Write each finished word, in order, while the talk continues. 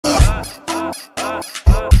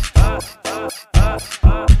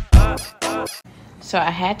So I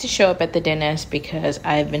had to show up at the dentist because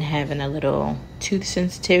I've been having a little tooth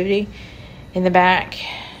sensitivity in the back.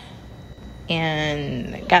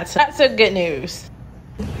 And got some good news.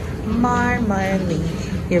 Marley,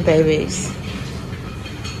 your babies.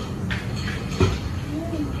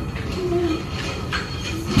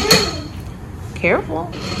 Careful.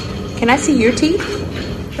 Can I see your teeth?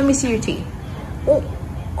 Let me see your teeth. Oh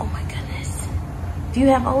my goodness. Do you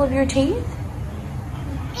have all of your teeth?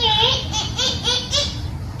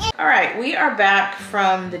 All right, we are back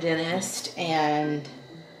from the dentist, and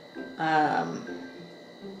there's a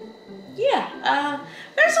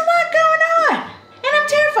lot going on, and I'm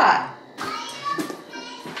terrified.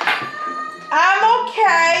 I'm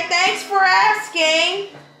okay, thanks for asking.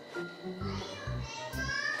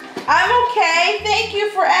 I'm okay, thank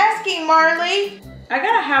you for asking, Marley. I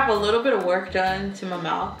gotta have a little bit of work done to my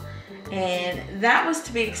mouth, and that was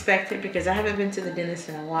to be expected because I haven't been to the dentist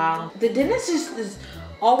in a while. The dentist is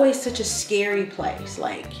always such a scary place.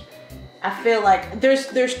 Like, I feel like there's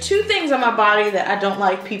two things on my body that I don't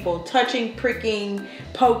like people touching, pricking,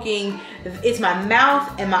 poking. It's my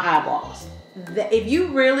mouth and my eyeballs. If you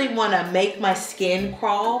really want to make my skin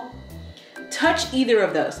crawl, touch either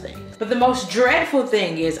of those things. But the most dreadful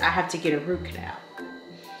thing is I have to get a root canal.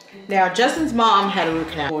 Now, Justin's mom had a root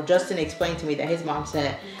canal. Well, Justin explained to me that his mom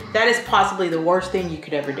said that is possibly the worst thing you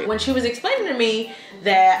could ever do. When she was explaining to me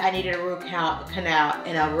that I needed a root canal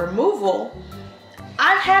and a removal,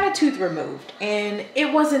 I've had a tooth removed and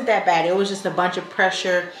it wasn't that bad. It was just a bunch of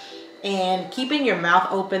pressure, and keeping your mouth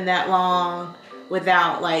open that long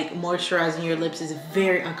without like moisturizing your lips is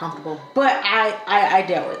very uncomfortable. But I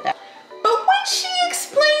dealt with that. But when she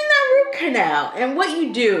explained that root canal and what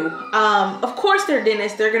you do, of course they're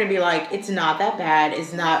dentists, they're gonna be like, it's not that bad,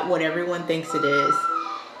 it's not what everyone thinks it is.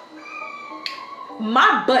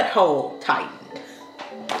 My butthole tightened.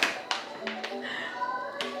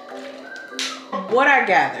 What I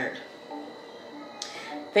gathered,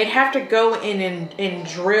 they'd have to go in and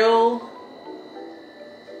drill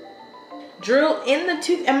in the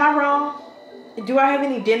tooth. Am I wrong? Do I have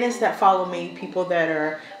any dentists that follow me, people that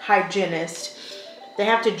are hygienists? They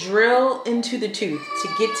have to drill into the tooth to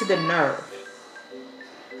get to the nerve.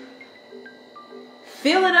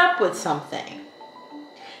 Fill it up with something.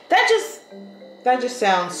 That just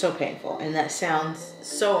sounds so painful, and that sounds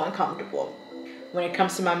so uncomfortable. When it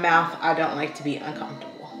comes to my mouth, I don't like to be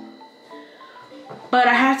uncomfortable. But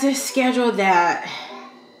I have to schedule that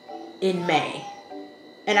in May.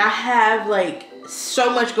 And I have like so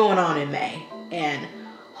much going on in May, and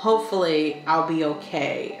hopefully I'll be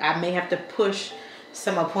okay. I may have to push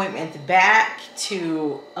some appointments back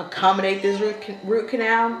to accommodate this root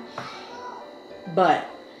canal, but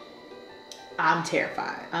I'm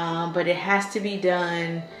terrified. But it has to be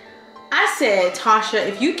done. I said, Tasha,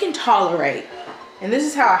 if you can tolerate, and this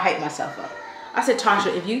is how I hype myself up. I said,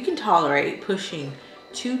 Tasha, if you can tolerate pushing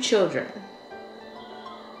 2 children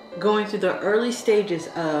going through the early stages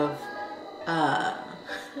of, I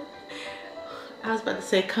was about to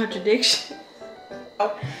say contradiction.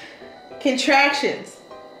 Contractions.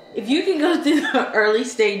 If you can go through the early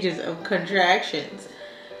stages of contractions,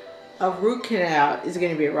 a root canal is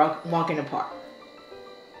going to be a walk in the park.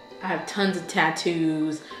 I have tons of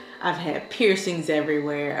tattoos. I've had piercings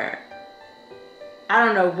everywhere. I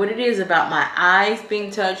don't know what it is about my eyes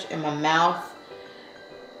being touched and my mouth.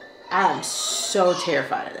 I am so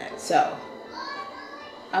terrified of that. So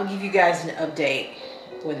I'll give you guys an update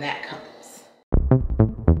when that comes.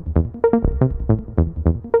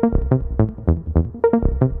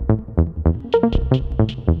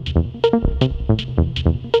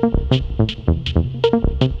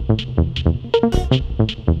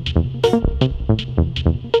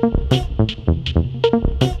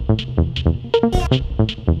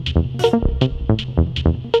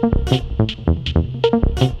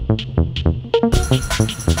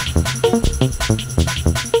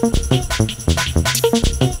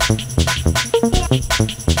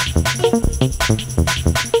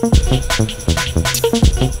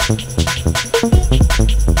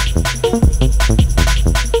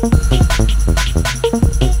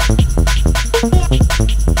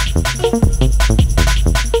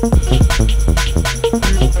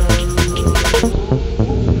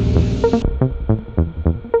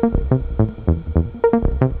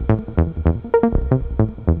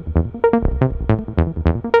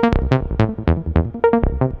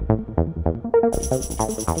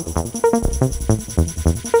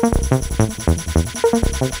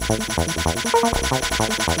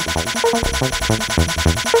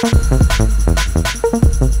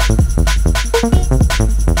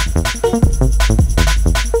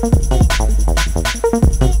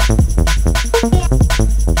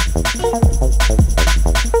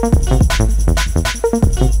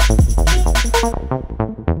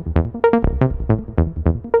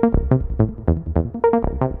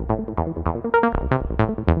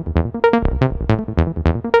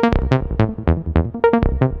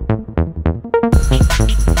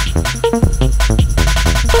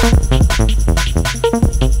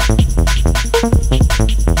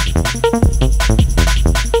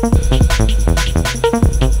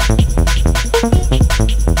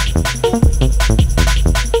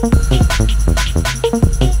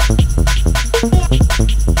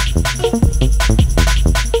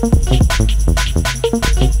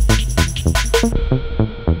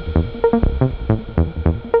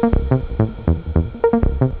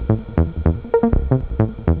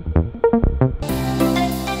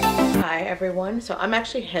 So I'm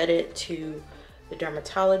actually headed to the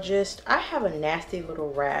dermatologist. I have a nasty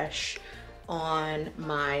little rash on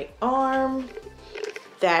my arm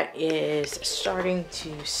that is starting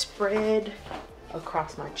to spread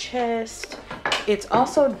across my chest. It's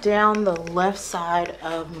also down the left side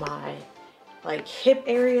of my hip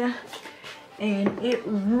area, and it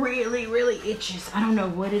really itches. I don't know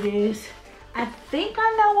what it is. I think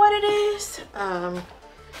I know what it is.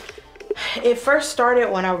 It first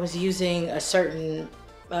started when I was using a certain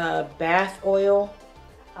bath oil,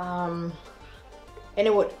 and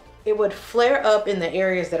it would flare up in the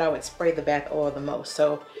areas that I would spray the bath oil the most.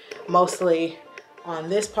 So mostly on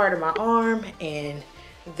this part of my arm and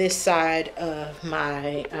this side of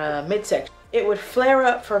my midsection. It would flare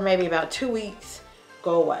up for maybe about 2 weeks,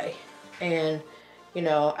 go away. And you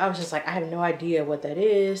know, I was just like, I have no idea what that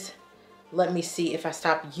is. Let me see, if I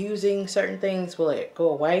stop using certain things, will it go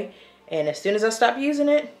away? And as soon as I stopped using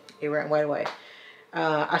it, it went right away.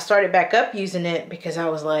 I started back up using it because I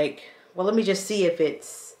was like, well, let me just see if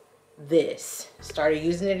it's this. Started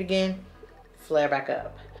using it again, flare back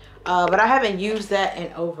up. But I haven't used that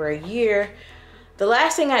in over a year. The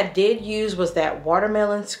last thing I did use was that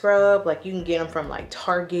watermelon scrub. Like, you can get them from like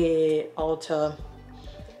Target, Ulta.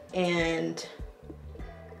 And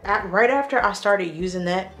right after I started using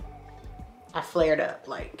that, I flared up.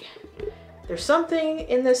 Like, there's something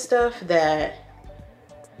in this stuff that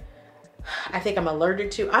I think I'm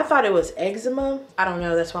allergic to. I thought it was eczema. I don't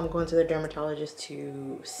know. That's why I'm going to the dermatologist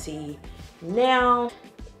to see now.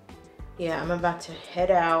 Yeah, I'm about to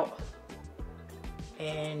head out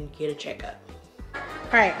and get a checkup.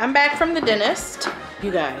 All right, I'm back from the dentist.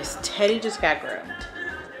 You guys, Teddy just got grubbed.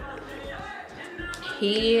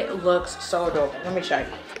 He looks so adorable. Let me show you.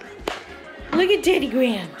 Look at Teddy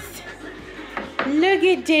Grams. Look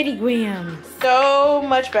at Teddy Grams. So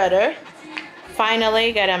much better.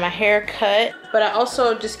 Finally got my hair cut. But I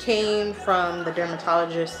also just came from the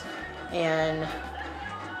dermatologist, and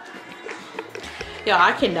y'all,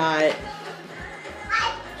 I cannot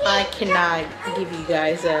give you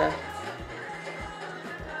guys a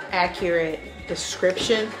accurate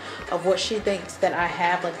description of what she thinks that I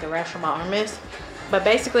have, like the rash on my arm is. But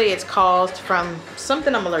basically it's caused from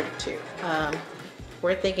something I'm allergic to.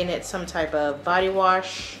 We're thinking it's some type of body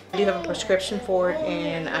wash. I do have a prescription for it,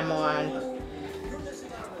 and I'm on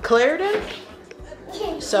Claritin.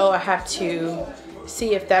 So I have to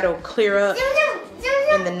see if that'll clear up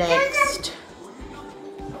in the next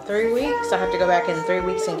 3 weeks. I have to go back in 3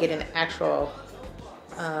 weeks and get an actual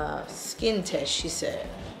skin test, she said.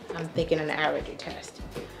 I'm thinking an allergy test.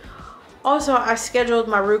 Also, I scheduled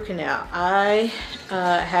my root canal. I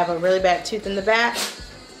have a really bad tooth in the back,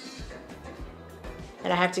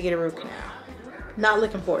 and I have to get a root canal. Not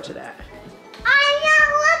looking forward to that.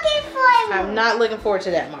 I'm not looking forward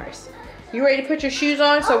to that, Mars. You ready to put your shoes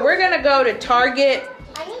on? So we're gonna go to Target,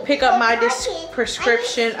 pick up my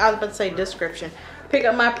prescription. I was about to say description. Pick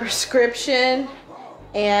up my prescription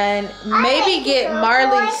and maybe get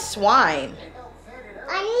Marley's slime.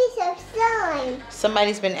 I need some slime.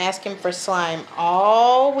 Somebody's been asking for slime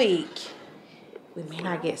all week. We may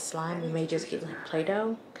not get slime. We may just get like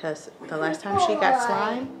Play-Doh, because the last time she got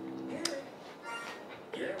slime,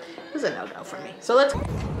 it was a no-go for me. So let's.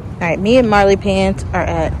 All right, me and Marley Pants are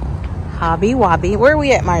at Hobby Wobby. Where are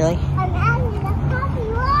we at, Marley? I'm at the Hobby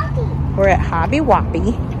Wobby. We're at Hobby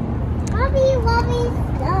Wobby. Hobby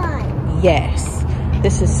Wobby's done. Yes.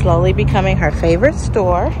 This is slowly becoming her favorite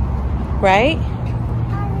store, right?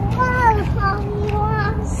 I love Hobby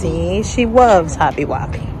Wobby. See, she loves Hobby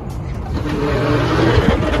Wobby.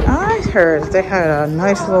 I heard they had a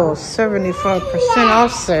nice little 75%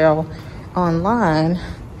 off sale online.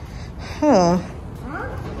 Huh.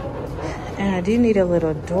 And I do need a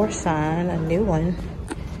little door sign, a new one.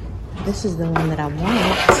 This is the one that I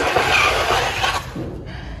want.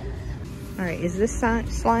 All right, is this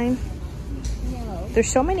slime? No. There's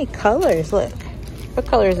so many colors, look. What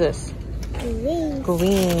color is this? Green.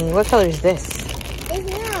 Green. What color is this? It's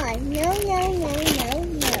not. No.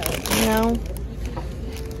 No.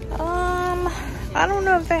 I don't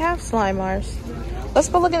know if they have slime Mars. Let's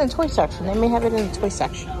go look in the toy section. They may have it in the toy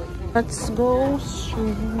section. Let's go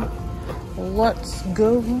see. Let's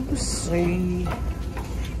go see.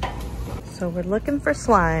 So we're looking for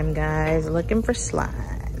slime, guys. Looking for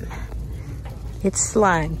slime. It's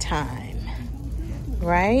slime time,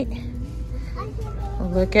 right?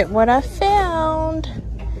 Look at what I found.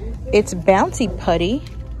 It's bouncy putty.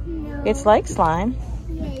 No. It's like slime.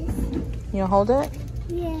 Yes. You hold it?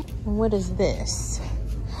 Yeah. What is this?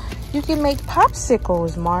 You can make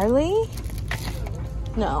popsicles, Marley.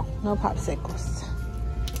 No popsicles.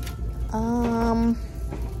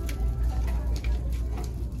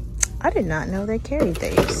 I did not know they carried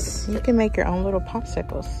these. You can make your own little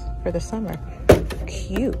popsicles for the summer.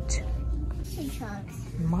 Cute. Trucks.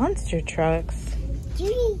 Monster trucks. Do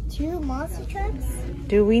you need 2 monster trucks?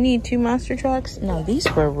 Do we need 2 monster trucks? No,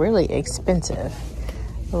 these were really expensive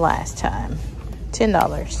the last time.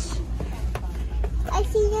 $10. I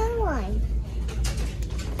see that one.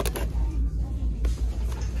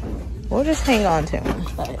 We'll just hang on to them.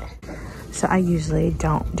 So I usually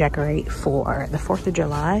don't decorate for the 4th of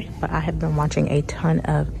July, but I have been watching a ton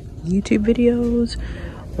of YouTube videos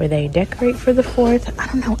where they decorate for the 4th. I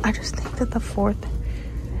don't know, I just think that the 4th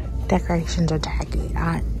decorations are tacky.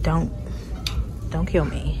 Don't kill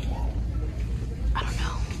me. I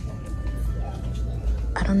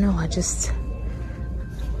don't know,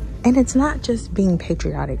 and it's not just being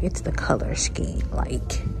patriotic, it's the color scheme.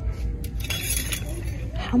 Like,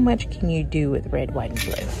 how much can you do with red, white, and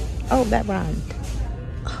blue? Oh, that rhymed.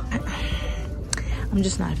 I'm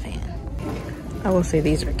just not a fan. I will say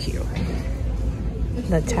these are cute.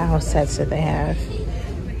 The towel sets that they have.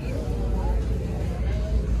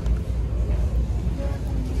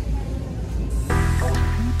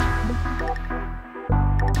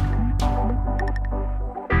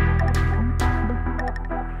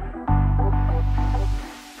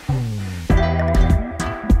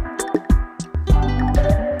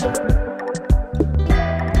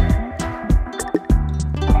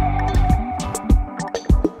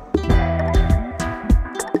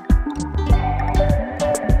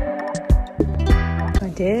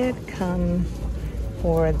 Did come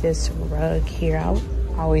for this rug here. I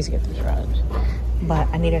always get this rug, but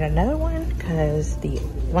I needed another one because the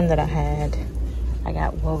one that I had I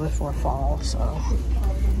got well before fall, so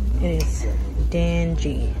it is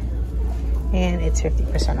dingy and it's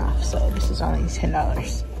 50% off, so this is only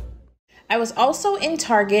 $10. I was also in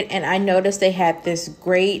Target and I noticed they had this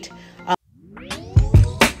great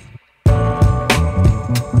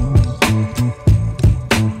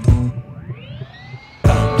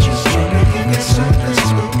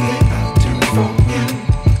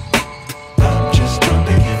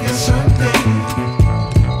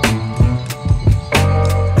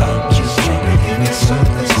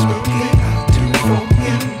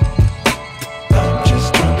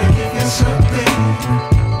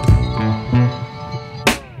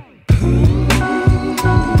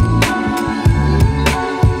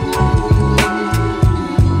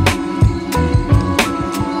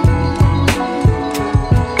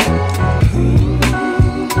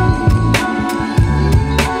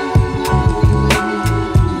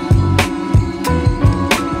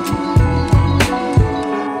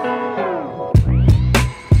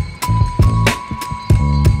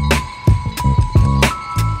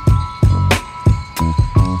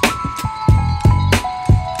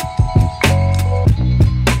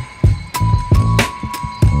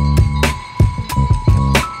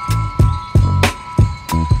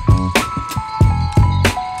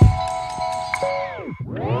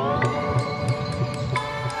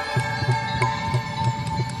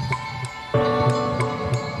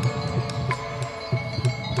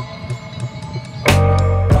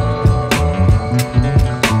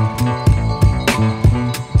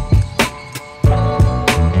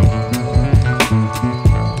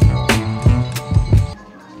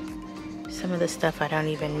stuff I don't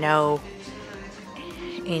even know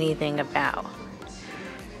anything about.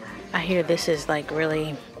 I hear this is like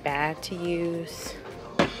really bad to use,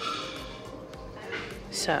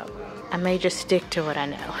 so I may just stick to what I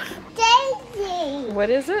know. Daisy! What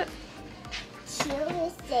is it?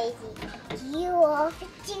 Choose Daisy. Do you want to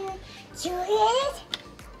do it?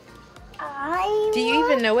 Do you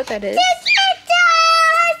even know what that is?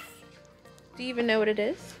 Do you even know what it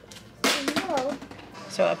is? No.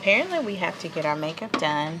 So apparently we have to get our makeup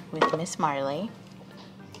done with Miss Marley,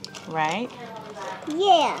 right?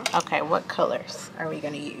 Yeah. Okay, what colors are we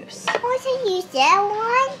gonna use? I want to use that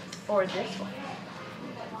one. Or this one?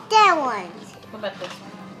 That one. What about this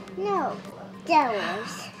one? No, that one.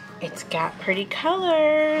 It's got pretty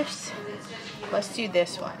colors. Let's do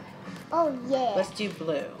this one. Oh yeah. Let's do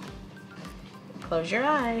blue. Close your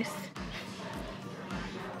eyes.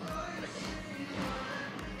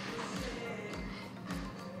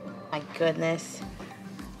 My goodness.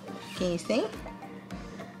 Can you see?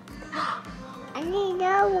 I need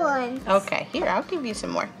another one. Okay, here, I'll give you some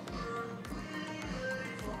more.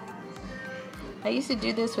 I used to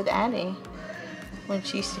do this with Addie when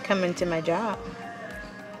she used to come into my job.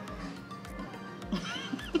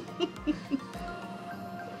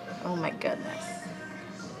 Oh my goodness.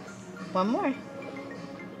 One more.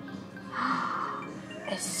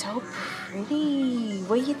 It's so pretty.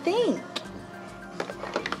 What do you think?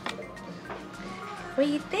 What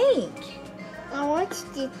do you think? I want to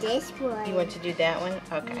do this one. You want to do that one?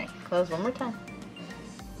 Okay. Close one more time.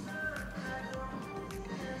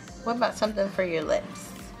 What about something for your lips?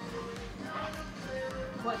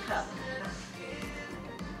 What color?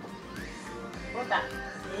 What about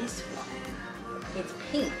this one? It's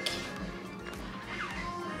pink.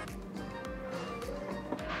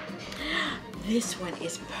 This one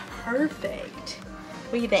is perfect.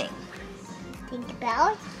 What do you think? Think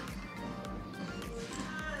about it.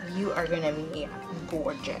 You are gonna be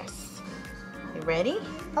gorgeous. You ready?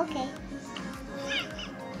 Okay.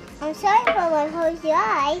 I'm sorry for my close your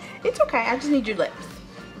eyes. It's okay, I just need your lips.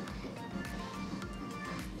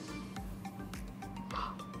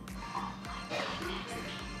 Oh my goodness.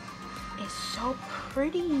 It's so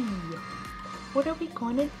pretty. What are we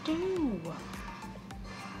gonna do?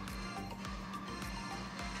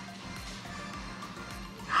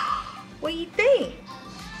 What do you think?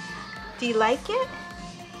 Do you like it?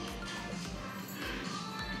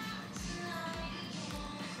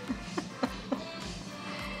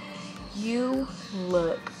 You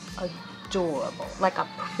look adorable, like a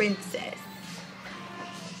princess.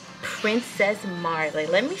 Princess Marley.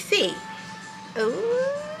 Let me see.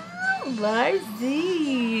 Ooh,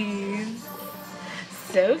 Marcy.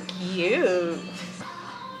 So cute.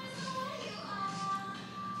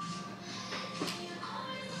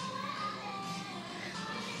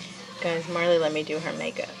 Guys, Marley let me do her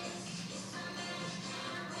makeup.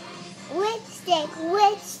 Lipstick,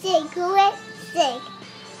 lipstick, lipstick.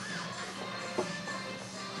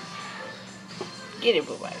 Get it,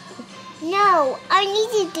 boo-bye. No, I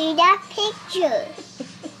need to do that picture.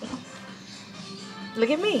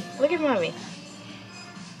 Look at me. Look at mommy.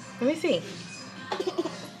 Let me see.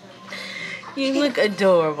 You look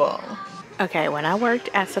adorable. Okay, when I worked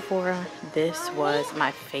at Sephora, this was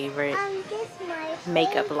my favorite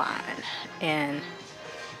makeup line. And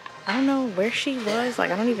I don't know where she was.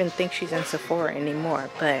 Like, I don't even think she's in Sephora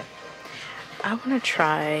anymore. But I want to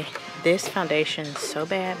try this foundation so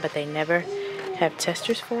bad, but they never have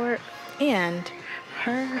testers for it. And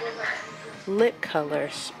her lip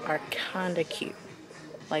colors are kind of cute.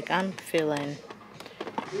 Like, I'm feeling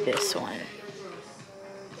this one.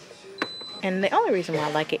 And the only reason why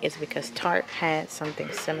I like it is because Tarte had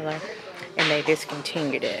something similar and they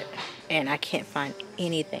discontinued it. And I can't find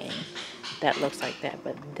anything that looks like that.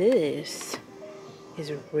 But this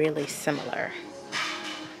is really similar.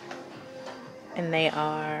 And they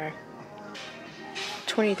are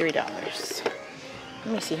 $23.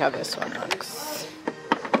 Let me see how this one looks.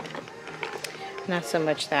 Not so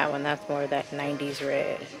much that one. That's more of that 90s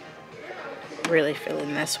red. Really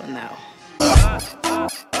feeling this one though.